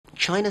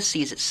China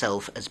sees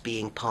itself as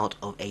being part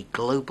of a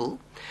global,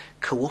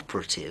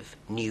 cooperative,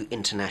 new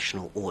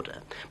international order.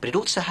 But it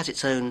also has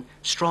its own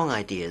strong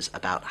ideas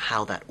about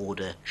how that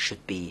order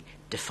should be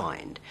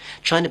defined.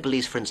 China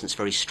believes, for instance,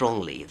 very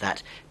strongly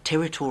that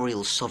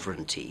territorial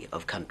sovereignty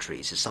of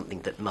countries is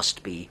something that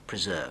must be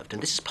preserved.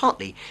 And this is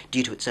partly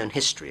due to its own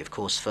history. Of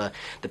course, for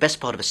the best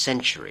part of a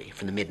century,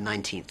 from the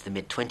mid-19th to the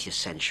mid-20th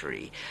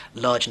century,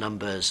 large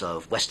numbers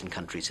of Western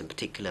countries in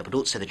particular, but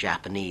also the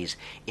Japanese,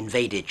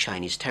 invaded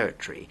Chinese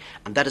territory.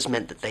 And that has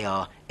meant that they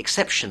are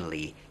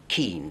exceptionally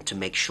keen to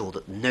make sure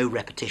that no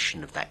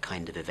repetition of that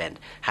kind of event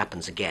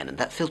happens again. And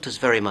that filters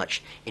very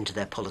much into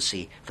their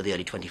policy for the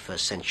early 21st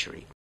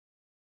century.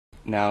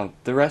 Now,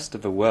 the rest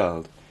of the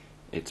world,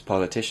 its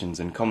politicians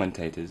and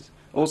commentators,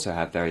 also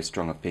have very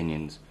strong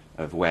opinions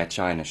of where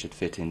China should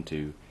fit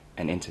into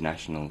an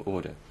international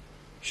order.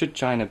 Should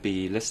China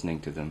be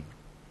listening to them?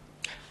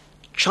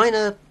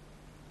 China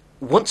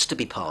wants to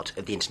be part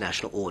of the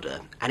international order,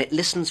 and it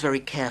listens very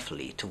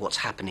carefully to what's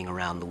happening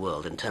around the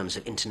world in terms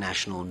of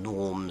international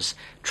norms,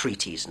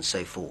 treaties, and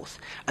so forth.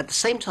 At the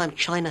same time,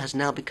 China has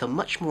now become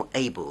much more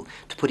able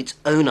to put its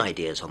own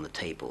ideas on the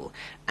table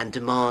and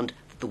demand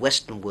the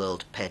Western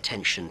world pay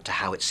attention to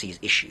how it sees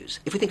issues.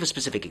 If we think of a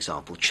specific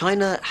example,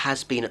 China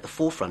has been at the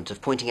forefront of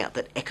pointing out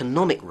that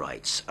economic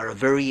rights are a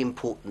very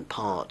important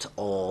part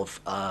of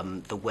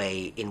the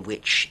way in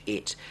which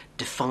it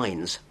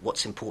defines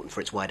what's important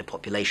for its wider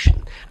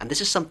population. And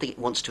this is something it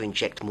wants to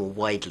inject more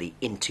widely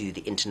into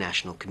the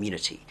international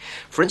community.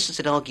 For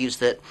instance, it argues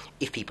that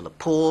if people are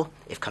poor,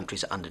 if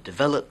countries are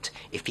underdeveloped,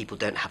 if people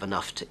don't have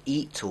enough to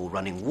eat or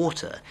running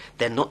water,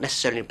 they're not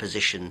necessarily in a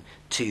position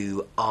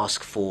to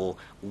ask for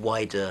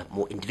wider,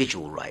 more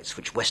individual rights,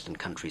 which Western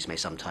countries may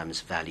sometimes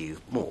value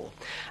more.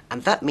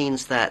 And that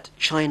means that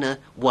China,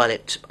 while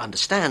it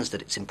understands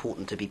that it's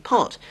important to be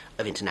part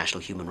of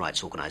international human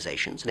rights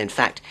organizations, and in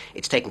fact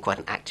it's taken quite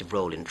an active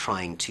role in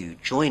trying to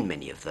join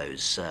many of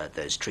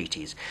those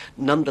treaties,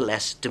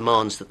 nonetheless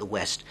demands that the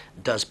West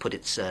does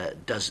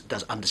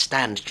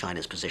understand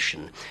China's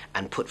position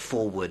and put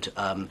forward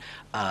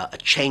a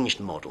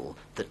changed model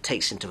that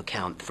takes into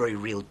account the very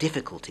real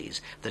difficulties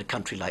that a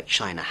country like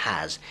China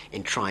has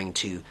in trying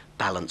to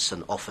balance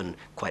an often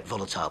quite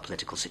volatile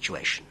political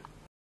situation.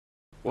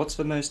 What's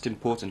the most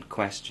important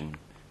question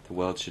the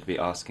world should be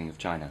asking of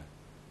China?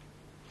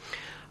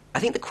 I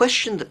think the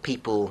question that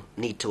people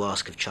need to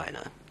ask of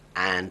China,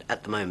 and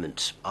at the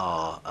moment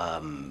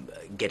are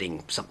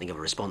getting something of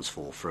a response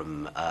for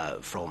from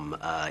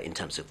in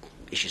terms of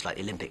issues like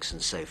the Olympics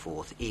and so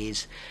forth,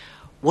 is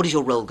what is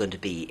your role going to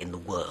be in the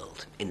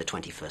world in the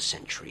 21st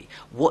century?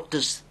 What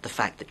does the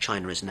fact that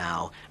China is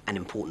now an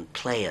important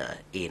player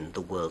in the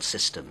world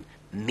system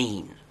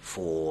mean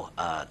for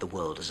the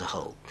world as a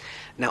whole?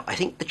 Now, I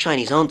think the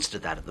Chinese answer to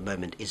that at the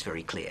moment is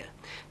very clear.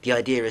 The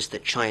idea is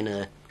that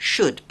China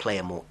should play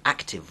a more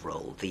active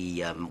role.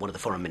 One of the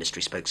foreign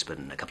ministry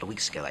spokesmen a couple of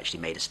weeks ago actually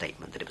made a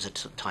statement that it was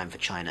a time for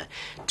China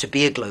to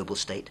be a global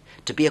state,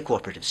 to be a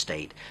cooperative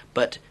state,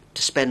 but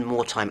to spend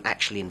more time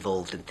actually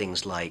involved in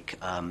things like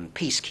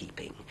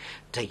peacekeeping,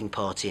 taking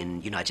part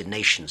in United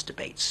Nations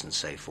debates and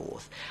so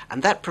forth.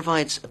 And that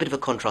provides a bit of a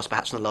contrast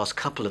perhaps in the last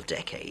couple of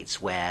decades,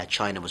 where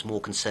China was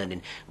more concerned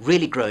in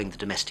really growing the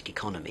domestic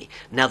economy.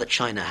 Now that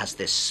China has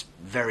this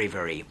very,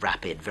 very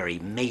rapid, very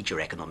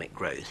major economic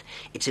growth,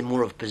 it's in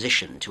more of a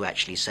position to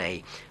actually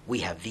say, we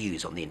have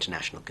views on the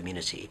international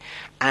community.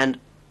 And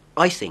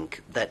I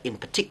think that in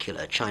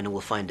particular, China will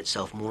find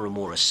itself more and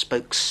more a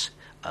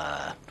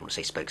I don't want to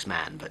say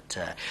spokesman,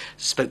 but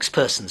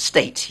spokesperson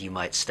state, you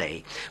might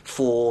say,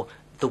 for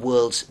the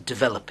world's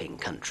developing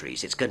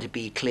countries. It's going to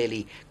be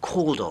clearly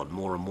called on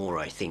more and more,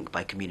 I think,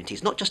 by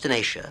communities, not just in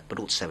Asia, but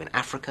also in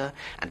Africa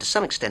and to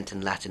some extent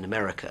in Latin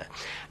America,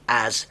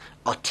 as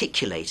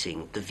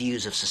articulating the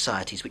views of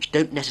societies which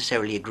don't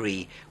necessarily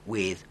agree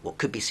with what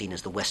could be seen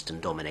as the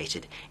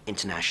Western-dominated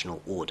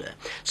international order.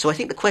 So I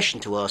think the question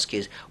to ask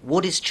is,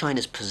 what is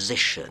China's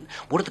position?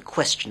 What are the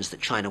questions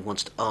that China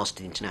wants to ask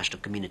the international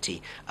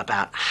community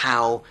about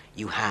how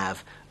you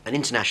have an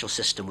international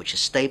system which is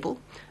stable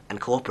and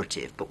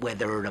cooperative, but where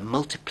there are a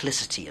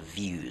multiplicity of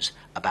views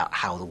about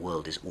how the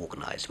world is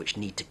organized, which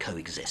need to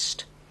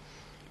coexist?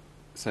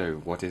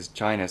 So, what is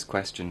China's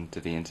question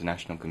to the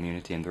international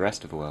community and the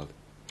rest of the world?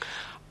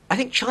 I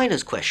think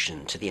China's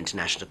question to the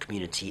international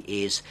community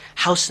is,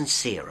 how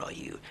sincere are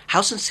you?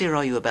 How sincere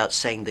are you about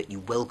saying that you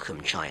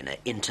welcome China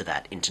into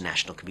that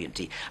international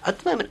community? At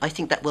the moment, I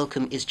think that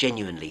welcome is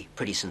genuinely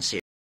pretty sincere.